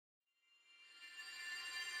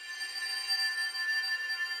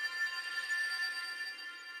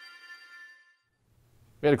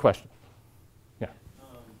We had a question. Yeah.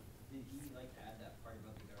 Did he like add that part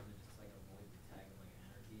about the government just like avoid the tag of like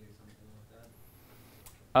anarchy or something like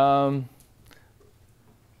that?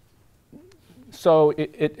 So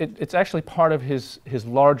it's actually part of his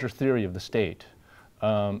larger theory of the state,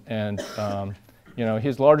 you know,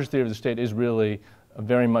 his larger theory of the state is really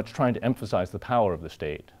very much trying to emphasize the power of the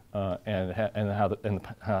state and how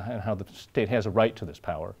the state has a right to this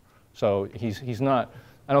power. So he's not.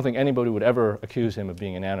 I don't think anybody would ever accuse him of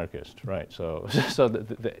being an anarchist, right? So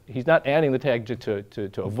he's not adding the tag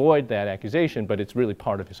to avoid that accusation, but it's really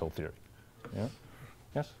part of his whole theory. Yeah.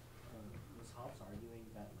 Yes. Was Hobbes arguing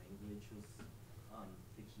that language was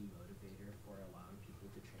the key motivator for allowing people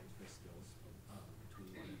to transfer skills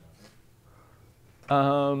between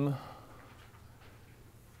one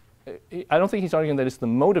another? I don't think he's arguing that it's the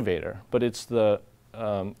motivator, but it's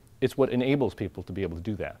what enables people to be able to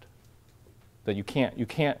do that. That you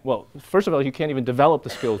can't, well, first of all, you can't even develop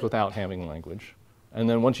the skills without having language. And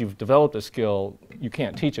then once you've developed a skill, you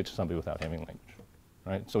can't teach it to somebody without having language,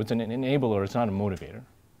 right? So it's an enabler, it's not a motivator.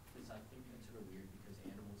 Because I think that's sort of weird because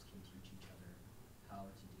animals can teach each other how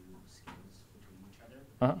to do skills between each other,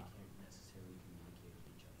 but they can't necessarily communicate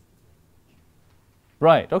with each other with language.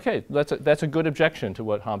 Right, okay, that's a good objection to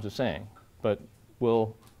what Hobbes is saying. But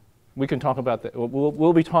we can talk about that,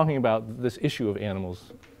 we'll be talking about this issue of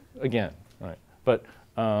animals again. Right, but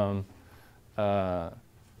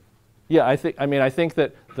yeah, I think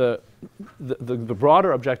that the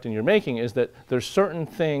broader objection you're making is that there's certain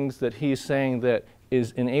things that he's saying that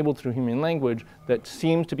is enabled through human language that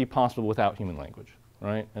seems to be possible without human language,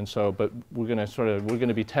 right? And so, but we're going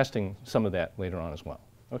to be testing some of that later on as well.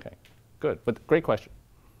 Okay, good, but great question.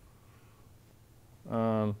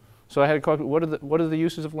 So I had a question. What are the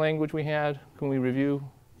uses of language we had? Can we review?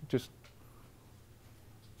 Just.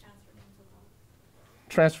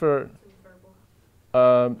 Transfer,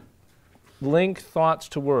 link thoughts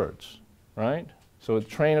to words, right? So a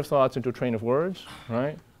train of thoughts into a train of words,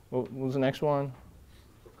 right? What was the next one?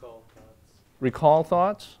 Recall thoughts. Recall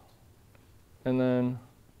thoughts, and then.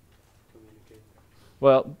 Communicate.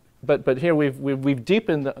 Well, but here we've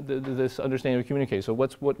deepened this understanding of communicate. So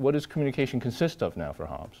what does communication consist of now for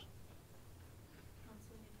Hobbes?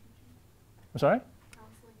 I'm sorry?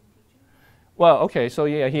 Well, okay, so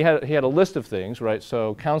yeah, he had a list of things, right?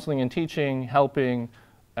 So counseling and teaching, helping,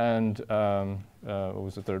 and what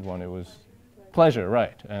was the third one? It was pleasure,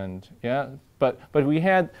 right? And yeah, but we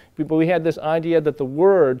had this idea that the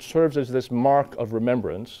word serves as this mark of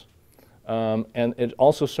remembrance, and it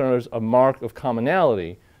also serves a mark of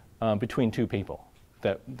commonality between two people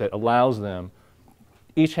that allows them,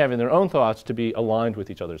 each having their own thoughts, to be aligned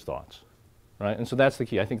with each other's thoughts, right? And so that's the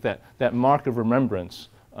key. I think that mark of remembrance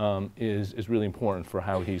is really important for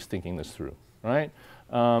how he's thinking this through, right?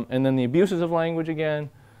 And then the abuses of language again.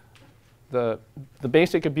 The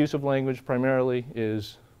basic abuse of language primarily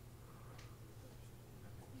is,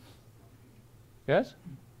 yes?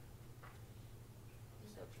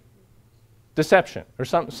 Deception, or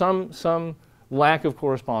some lack of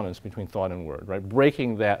correspondence between thought and word, right?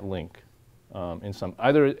 Breaking that link in some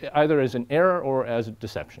either as an error or as a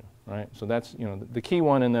deception, right? So that's the key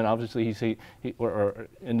one, and then obviously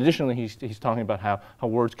and additionally he's talking about how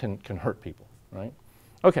words can hurt people, right?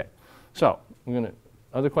 Okay, so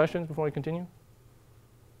other questions before we continue?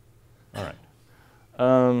 All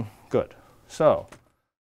right, good. So